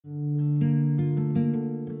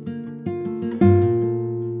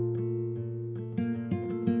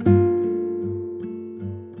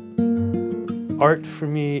art for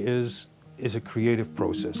me is a creative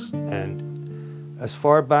process, and as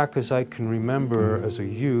far back as I can remember as a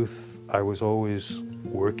youth, I was always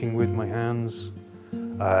working with my hands.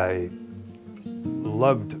 I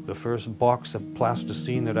loved the first box of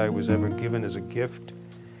plasticine that I was ever given as a gift,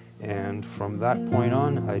 and from that point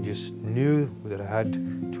on I just knew that I had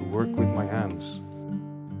to work with my hands.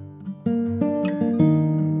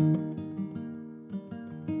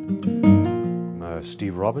 I'm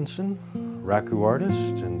Steve Robinson, Raku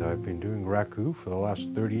artist, and I've been doing Raku for the last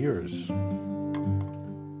 30 years.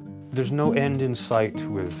 There's no end in sight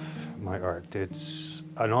with my art. It's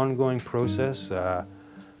an ongoing process. I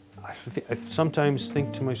sometimes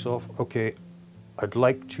think to myself, okay, I'd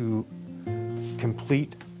like to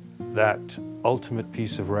complete that ultimate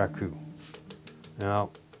piece of Raku.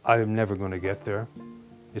 Now, I'm never going to get there.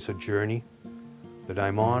 It's a journey that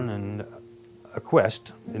I'm on, and a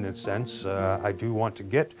quest, in a sense. I do want to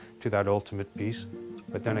get to that ultimate piece,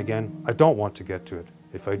 but then again, I don't want to get to it.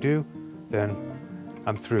 If I do, then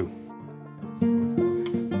I'm through.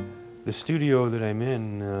 The studio that I'm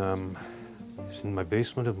in is in my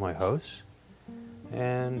basement of my house,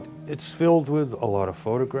 and it's filled with a lot of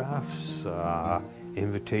photographs,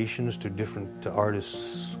 invitations to different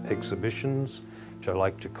artists' exhibitions, which I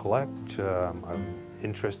like to collect. I'm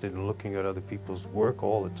interested in looking at other people's work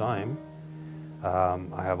all the time.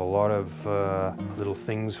 I have a lot of little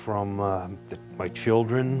things from my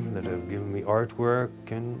children that have given me artwork,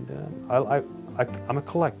 and I'm a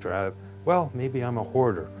collector. Well, maybe I'm a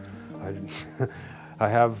hoarder. I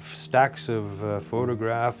have stacks of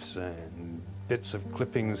photographs and bits of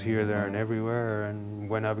clippings here, there, and everywhere, and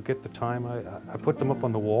when I get the time, I put them up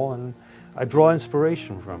on the wall, and I draw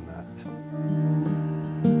inspiration from that.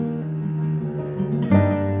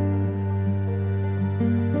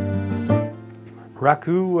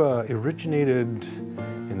 Raku originated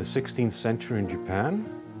in the 16th century in Japan.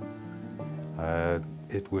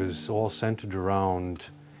 It was all centered around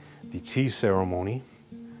the tea ceremony,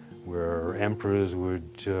 where emperors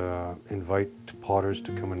would invite potters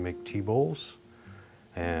to come and make tea bowls.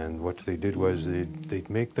 And what they did was they'd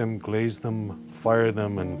make them, glaze them, fire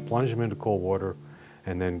them, and plunge them into cold water,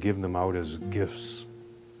 and then give them out as gifts.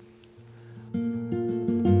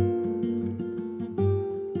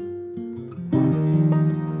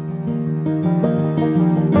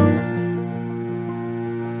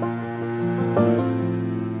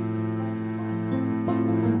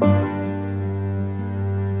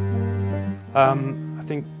 I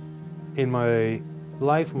think in my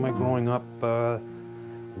life, my growing up,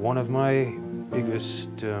 one of my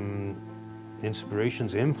biggest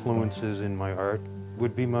inspirations, influences in my art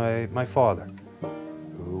would be my father,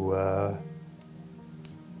 who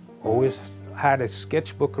always had a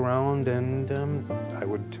sketchbook around, and I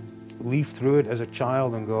would leaf through it as a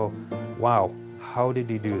child and go, wow, how did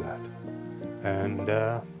he do that? And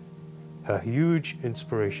a huge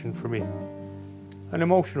inspiration for me, and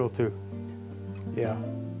emotional too. Yeah.